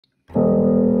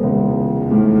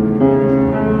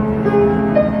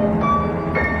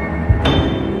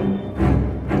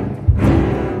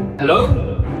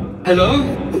Hello?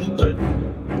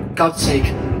 God's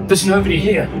sake, there's nobody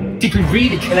here. Did we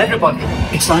really kill everybody?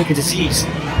 It's like a disease.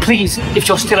 Please, if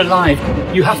you're still alive,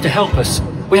 you have to help us.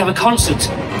 We have a concert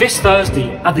this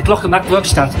Thursday at the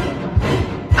Glockenbachwerkstatt.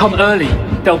 Come early,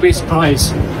 there'll be a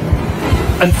surprise.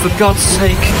 And for God's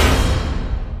sake,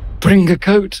 bring a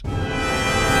coat.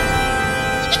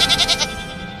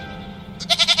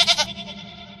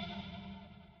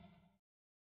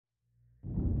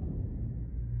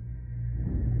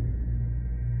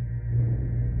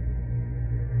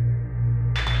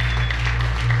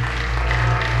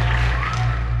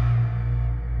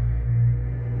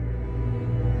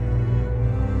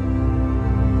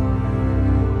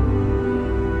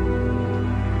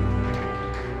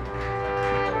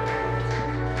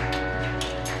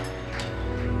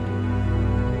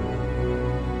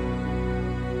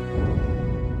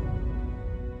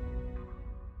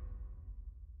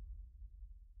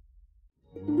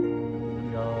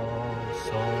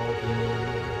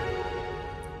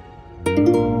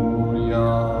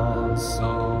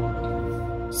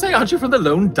 Say, aren't you from the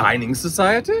Lone Dining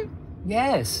Society?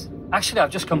 Yes. Actually, I've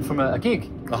just come from a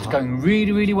gig. It's going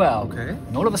really, really well. Okay.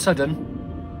 And all of a sudden...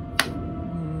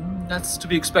 That's to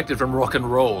be expected from rock and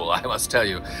roll, I must tell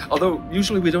you. Although,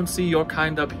 usually we don't see your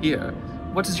kind up here.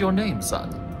 What is your name, son?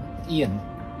 Ian.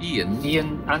 Ian?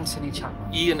 Ian Anthony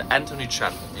Chapman. Ian Anthony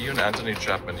Chapman. Ian Anthony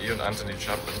Chapman. Ian Anthony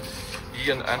Chapman.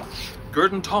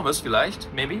 Gurdon Thomas, vielleicht?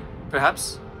 Maybe?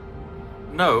 Perhaps?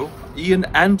 No. Ian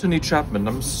Anthony Chapman.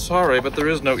 I'm sorry, but there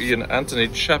is no Ian Anthony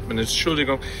Chapman.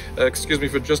 Entschuldigung. Excuse me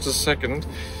for just a second.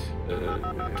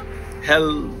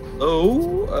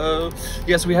 Hello?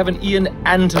 Yes, we have an Ian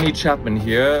Anthony Chapman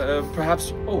here.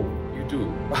 Perhaps... Oh, you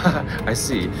do. I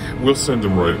see. We'll send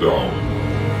him right down.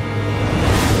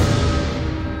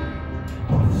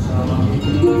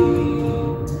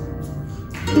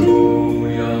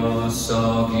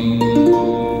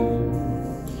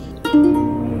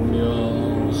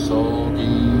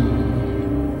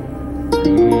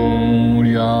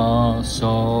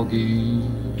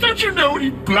 Don't you know any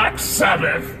Black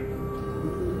Sabbath?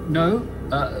 No,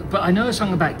 but I know a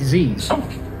song about disease. Oh,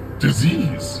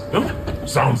 disease? Oh,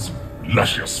 sounds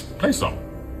luscious. Play some.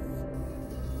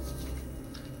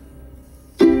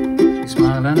 I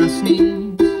smile and I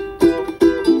sneeze.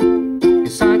 Your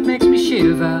sight makes me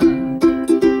shiver.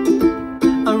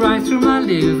 Right through my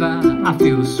liver, I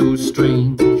feel so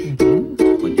strange.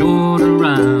 When you're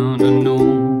around, I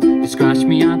know you scratch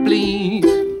me, I bleed.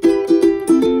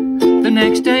 The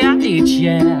next day I itch,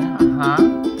 yeah,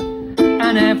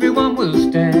 and everyone will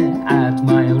stare at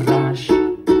my rash.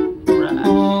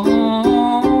 Oh,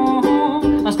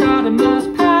 I start a mass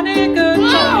panic attack.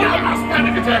 Yeah, mass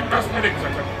panic attack, mass panic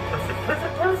attack.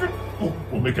 Perfect. Oh,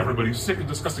 we'll make everybody sick and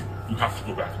disgusting. You have to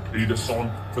go back and play this song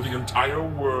for the entire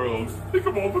world. Think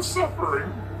of all the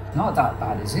suffering. Not that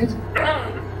bad, is it?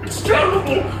 It's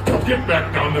terrible. Now get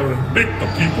back down there and make the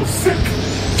people sick.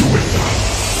 Do it now.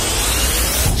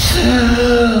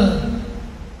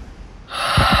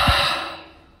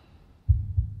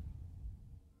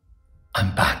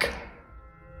 I'm back.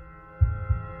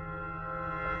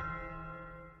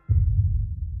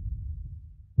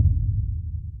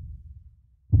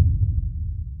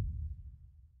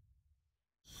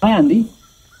 Hi, Andy.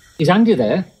 Is Andy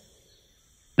there?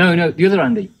 No, the other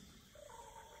Andy.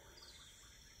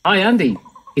 Hi, Andy.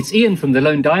 It's Ian from the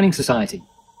Lone Dining Society.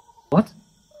 What?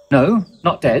 No,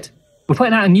 not dead. We're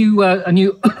putting out a new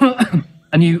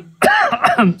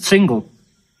single.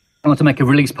 I want to make a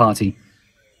release party.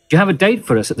 Do you have a date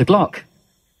for us at the Glock?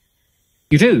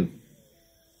 You do?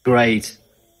 Great.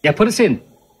 Yeah, put us in.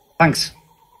 Thanks.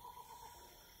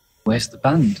 Where's the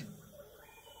band?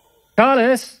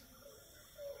 Carlos?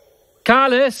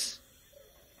 Carlos?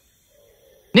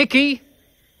 Nikki?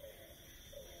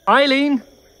 Eileen?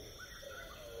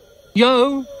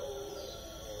 Yo?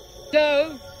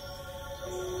 Yo?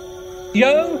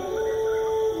 Yo?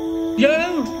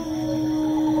 Yo?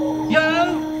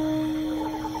 Yo?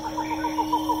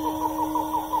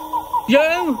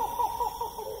 Yo?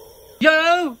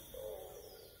 Yo?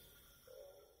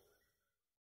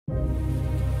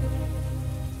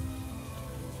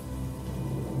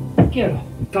 Yeah,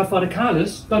 Godfather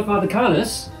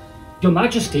Carlos, Your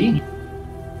Majesty.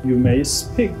 You may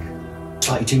speak.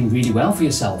 You're doing really well for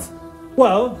yourself.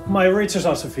 Well, my riches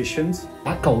are sufficient.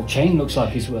 That gold chain looks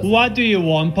like it's worth... What do you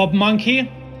want, Pop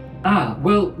Monkey? Ah,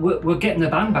 well, we're getting the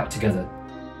band back together.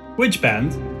 Which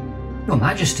band? Your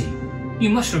Majesty, you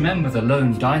must remember the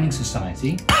Lone Dining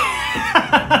Society.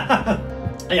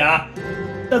 Yeah,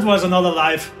 that was another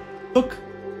life. Look,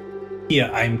 here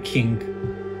I'm king.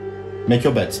 Make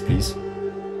your bets, please.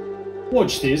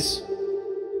 Watch this.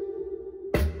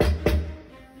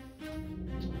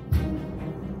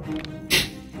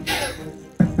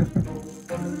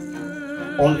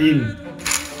 All in.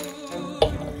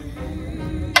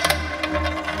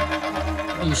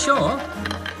 Are you sure?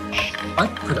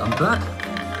 I'd put it on black.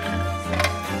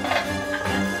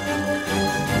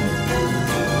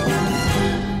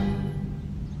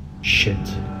 Shit.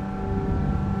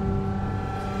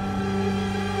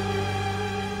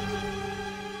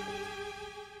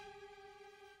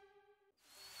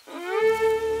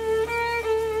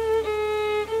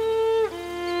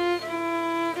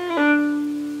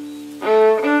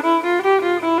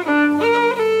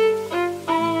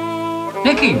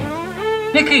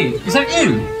 Nicky, is that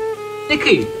you?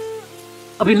 Nicky,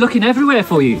 I've been looking everywhere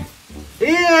for you.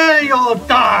 Here, you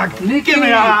dog! Nicky! Give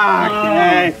me a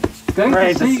hug!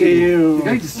 Great to see you.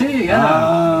 Great to see you,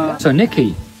 yeah. So,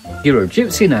 Nicky, you're a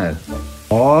gypsy now.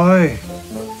 Oi!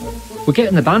 We're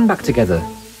getting the band back together.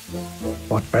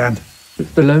 What band?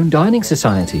 The Lone Dining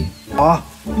Society. Ah,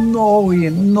 no,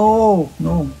 Ian, no.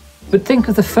 But think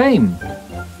of the fame.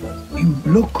 Ian,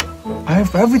 look, I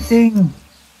have everything.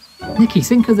 Nicky,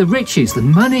 think of the riches, the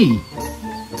money.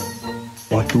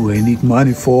 What do I need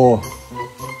money for? I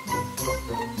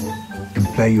can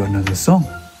play you another song.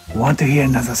 Want to hear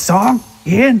another song,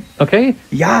 Ian? Okay.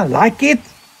 Yeah, like it?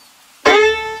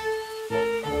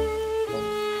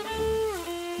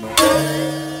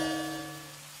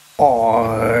 Oh.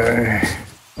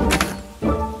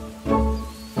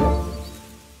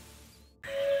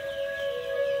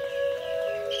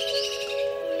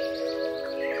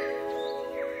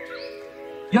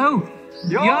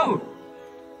 Yo!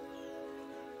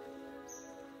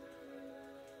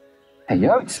 Hey,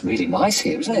 yo, it's really nice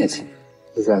here, isn't it?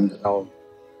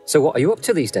 So what are you up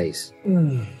to these days?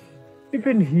 Ich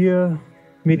bin hier,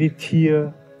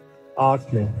 meditiere,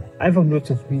 atme. Einfach nur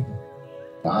zufrieden.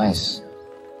 Nice.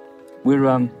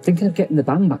 We're thinking of getting the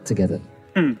band back together.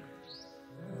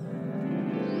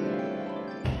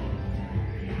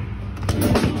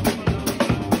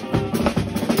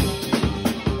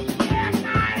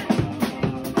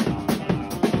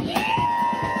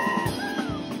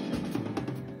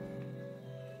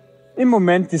 Im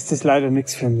Moment ist das leider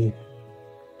nichts für mich.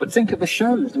 But think of the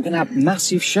shows. We're going to have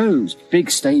massive shows, big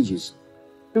stages.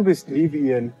 Du bist lieb,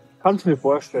 Ian. Kannst mir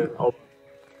vorstellen, aber...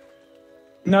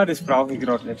 Na, das brauche ich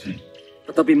gerade nicht.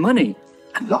 But there'll be money,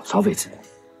 and lots of it.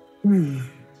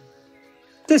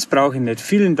 Das brauche ich nicht.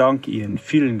 Vielen Dank, Ian.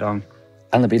 Vielen Dank.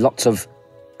 And there'll be lots of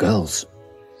girls.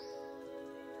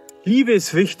 Liebe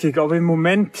ist wichtig, aber im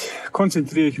Moment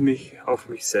konzentriere ich mich auf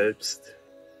mich selbst.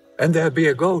 And there'll be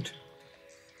a goat.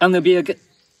 And there'll be a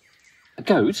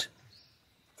goat?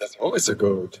 There's always a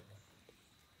goat.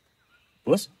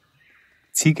 Was?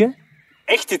 Ziege?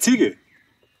 Echte Ziege?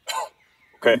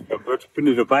 Okay, ja gut, bin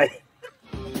ich dabei.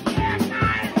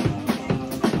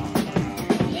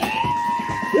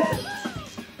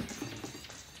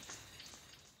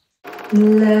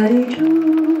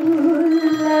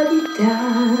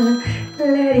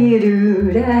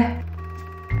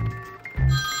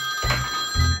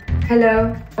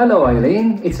 Hello. Hello,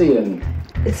 Eileen. It's Ian.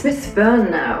 It's Miss Byrne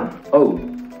now. Oh,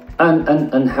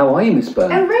 and how are you, Miss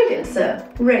Byrne? Oh, radiant, sir.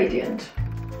 Radiant.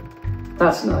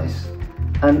 That's nice.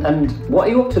 And what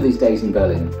are you up to these days in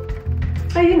Berlin?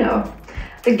 Oh, you know,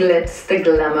 the glitz, the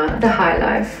glamour, the high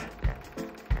life.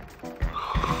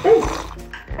 Oh,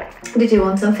 did you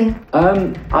want something?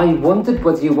 I wondered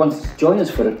whether you wanted to join us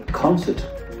for a concert.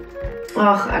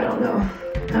 Oh, I don't know.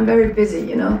 I'm very busy,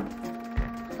 you know.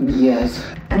 Yes.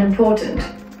 And important.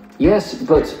 Yes,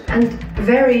 but... And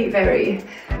very, very,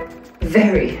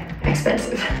 very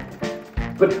expensive.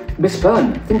 But, Miss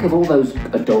Byrne, think of all those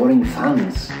adoring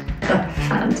fans.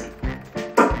 Fans.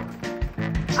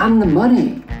 And the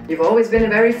money. You've always been a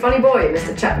very funny boy,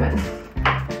 Mr. Chapman.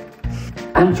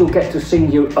 And you'll get to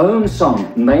sing your own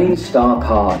song, main star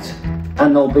part.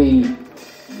 And there'll be...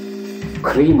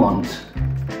 Cremont.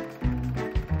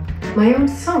 My own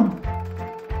song?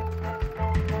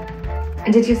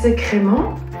 And did you say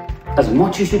Cremont? As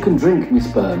much as you can drink, Miss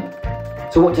Byrne.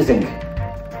 So what do you think?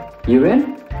 You're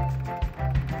in?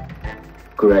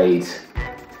 Great.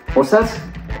 What's that?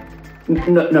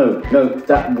 No,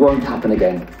 that won't happen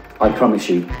again. I promise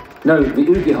you. No, the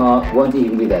Oogie Heart won't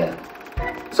even be there.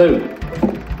 So,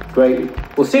 great.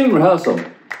 We'll see you in rehearsal.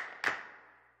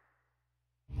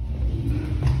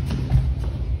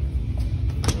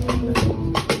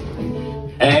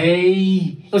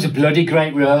 Hey, it was a bloody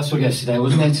great rehearsal yesterday,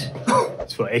 wasn't it?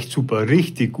 Es war echt super,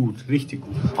 richtig gut, richtig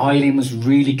gut. Eileen was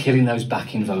really killing those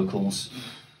backing vocals.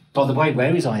 By the way,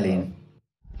 where is Eileen?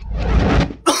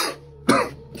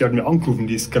 Die hat mir angerufen,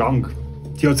 die ist krank.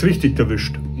 Die hat's richtig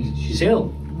erwischt. She's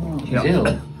ill. She's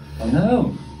ill. Oh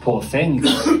no, poor thing.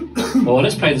 Well,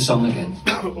 let's play the song again.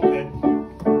 Okay.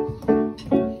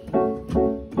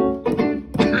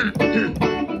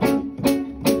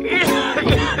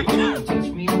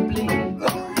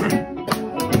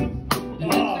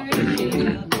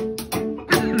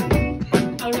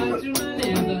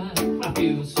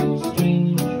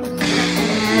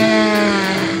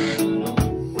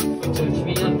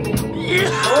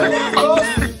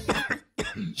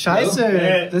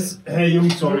 Scheiße. Hey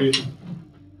Jungs, sorry.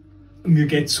 Mir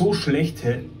geht's so schlecht,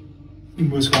 hey. Ich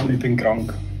muss ran, ich bin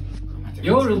krank.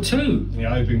 You're ill too?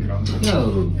 Ja, ich bin krank.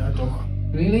 No. Ja, doch.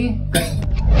 Really?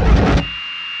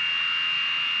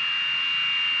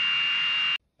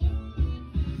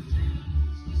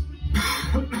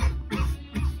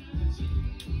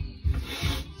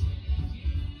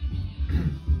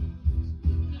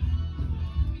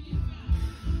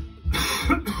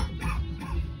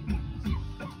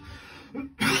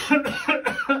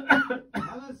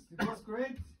 Alice, it was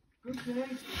great. Good day.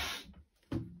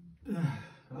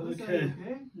 Alice, are you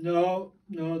okay? No.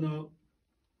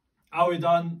 Are we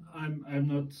done? I'm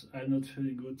not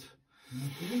feeling good. You're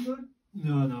not feeling good?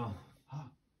 No.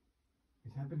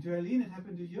 It happened to Eileen, it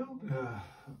happened to you.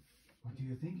 What do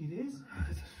you think it is?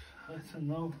 I don't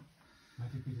know.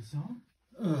 Might it be the song?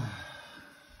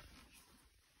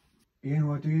 Ian,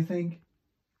 what do you think?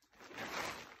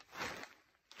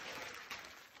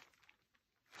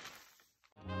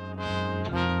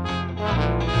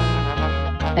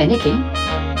 Hey Nicky,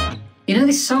 you know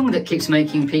this song that keeps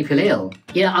making people ill?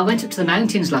 Yeah, I went up to the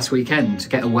mountains last weekend to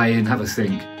get away and have a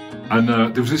think. And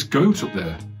there was this goat up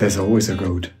there. There's always a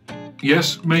goat.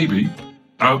 Yes, maybe.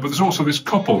 But there's also this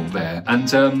couple there. And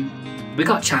we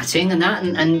got chatting and that,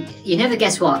 and you never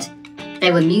guess what?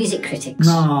 They were music critics.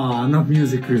 No, not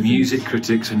music critics. Music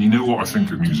critics, and you know what I think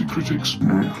of music critics.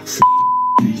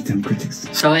 Them critics.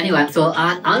 So anyway, I thought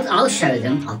I'll show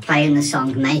them. I'll play in the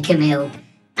song Make 'Em Ill.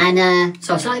 And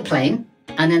so I started playing,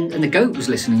 and the goat was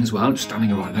listening as well.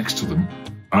 Standing right next to them.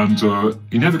 And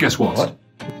you never guess what?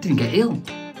 Didn't get ill.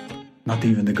 Not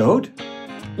even the goat?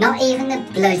 Not even the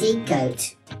bloody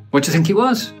goat. What do you think it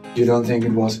was? You don't think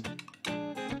it was?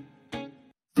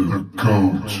 The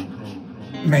goat.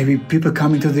 Maybe people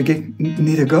coming to the gig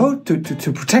need a goat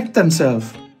to protect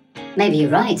themselves. Maybe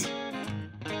you're right.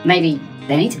 Maybe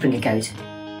they need to bring a goat.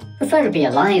 Preferably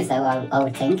alive, though, I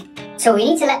would think. So we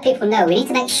need to let people know. We need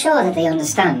to make sure that they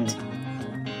understand.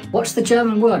 What's the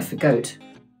German word for goat?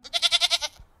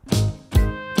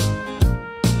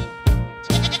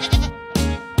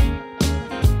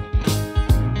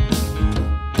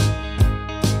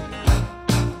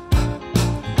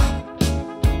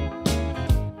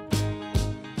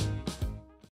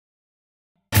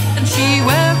 And she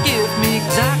will give me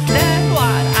exactly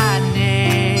what I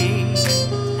need.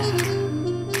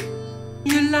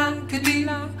 You like a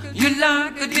deal, you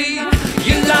like a deal,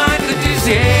 you like a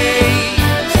disease.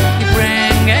 You're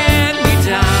bringing me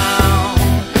down,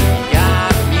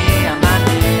 got me on my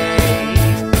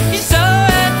knees. You're so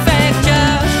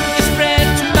infectious, you spread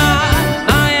to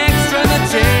my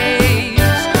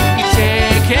extremities. You're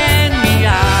taking me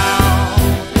out,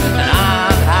 and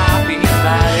I'm happy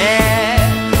about it.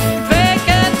 They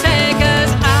can take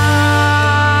us out.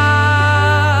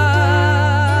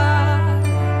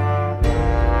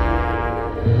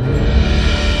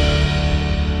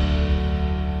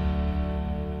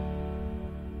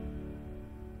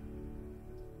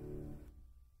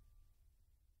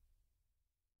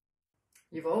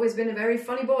 You've always been a very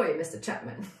funny boy, Mr.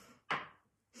 Chapman.